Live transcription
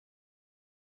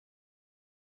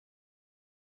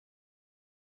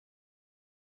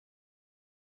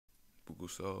Buku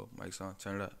Soul. Mike's on,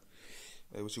 turn it up.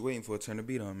 Hey, what you waiting for? Turn the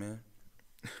beat on, man.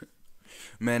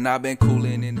 Man, I've been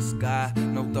cooling in the sky,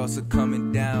 no thoughts of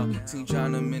coming down. Team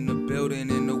trying them in the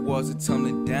building and the walls are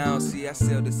tumbling down. See, I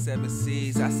sail the 7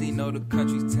 seas, I seen all the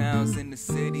countries, towns, and the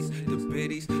cities, the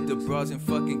biddies, the bras and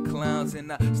fucking clowns.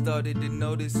 And I started to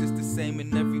notice it's the same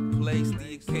in every place.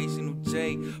 The occasional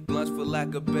J, blunts for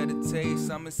lack of better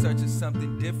taste. I'm in search of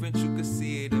something different, you can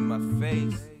see it in my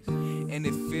face. And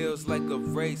it feels like a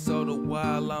race, all the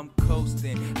while I'm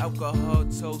coasting, alcohol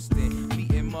toasting,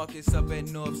 meeting Marcus up at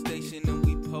North Station and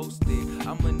we posted.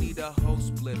 I'ma need a whole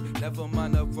split, never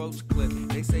mind a roach clip.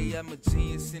 They say I'm a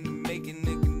genius in the making,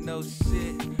 nigga, no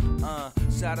shit.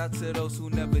 Shout out to those who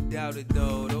never doubted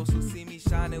though, those who see me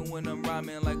shining when I'm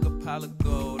rhyming like a pile of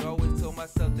gold. Always told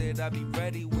myself that I'd be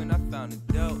ready when I found it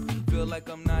dope. Feel like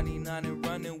I'm 99 and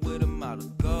running with a model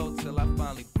gold till I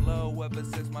finally blow, ever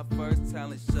since my first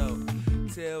talent show.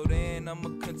 Till then, I'ma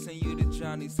continue to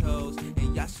drown these hoes.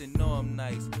 And y'all should know I'm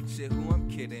nice. Shit, who I'm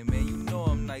kidding, man, you know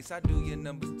I'm nice. I do your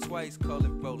numbers twice, call it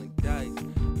rolling dice.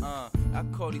 I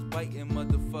call these biting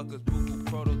motherfuckers Buku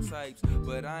prototypes.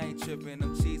 But I ain't tripping,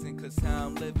 I'm cheesing, cause how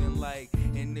I'm living like.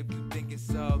 And if you think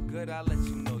it's all good, I'll let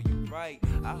you know you're right.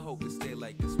 I hope it stay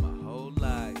like this my whole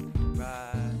life,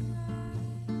 right?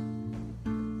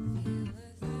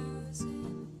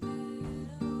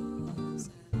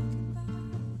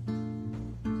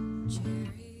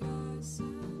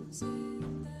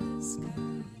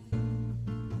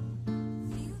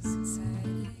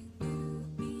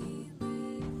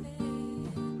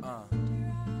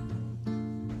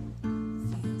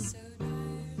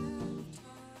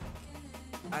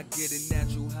 I get a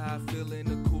natural high feeling,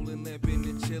 a coolin', limping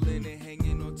and chillin' and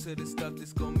hanging on to the stuff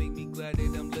that's gon' make me glad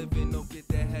that I'm living. No gift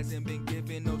that hasn't been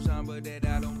given, no genre that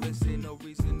I don't listen. No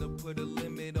reason to put a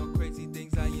limit on crazy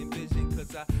things I envision,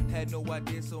 cause I had no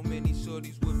idea so many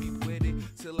shorties would be with it.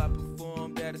 Till I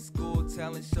performed at a school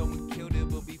talent show and killed it,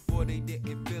 but before they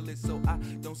didn't feel it. So I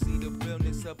don't see the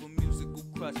realness of a musical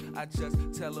crush. I just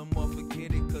tell them all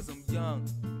forget it, cause I'm young.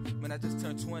 When I just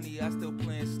turned 20, I still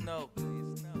playing snow.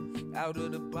 Out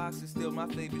of the box is still my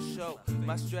favorite show.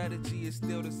 My strategy is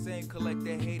still the same, collect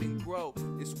that hate and grow.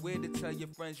 It's weird to tell your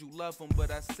friends you love them, but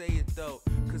I say it though.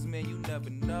 Cause man, you never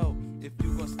know if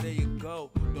you gon' stay or go.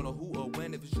 Don't know who or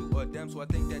when, if it's you or them, so I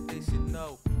think that they should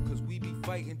know. Cause we be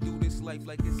fighting through this life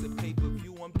like it's a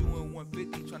pay-per-view. I'm doing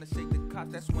 150, trying to shake the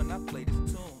cops, that's when I play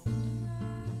this tune.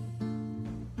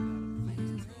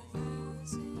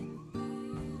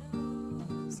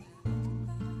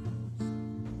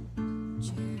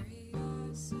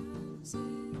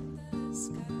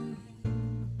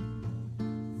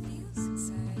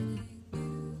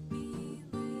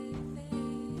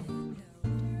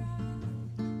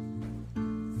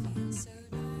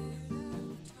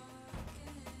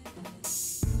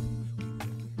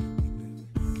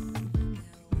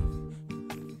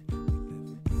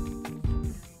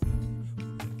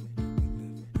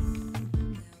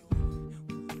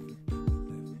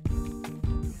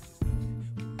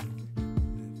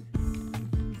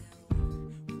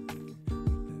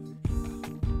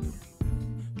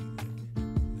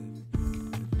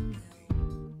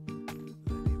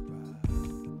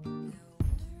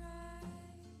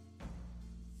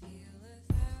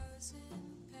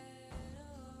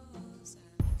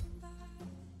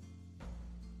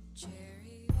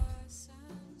 Cherry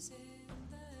blossoms in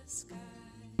the sky.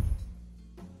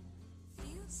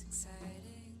 Feels exciting.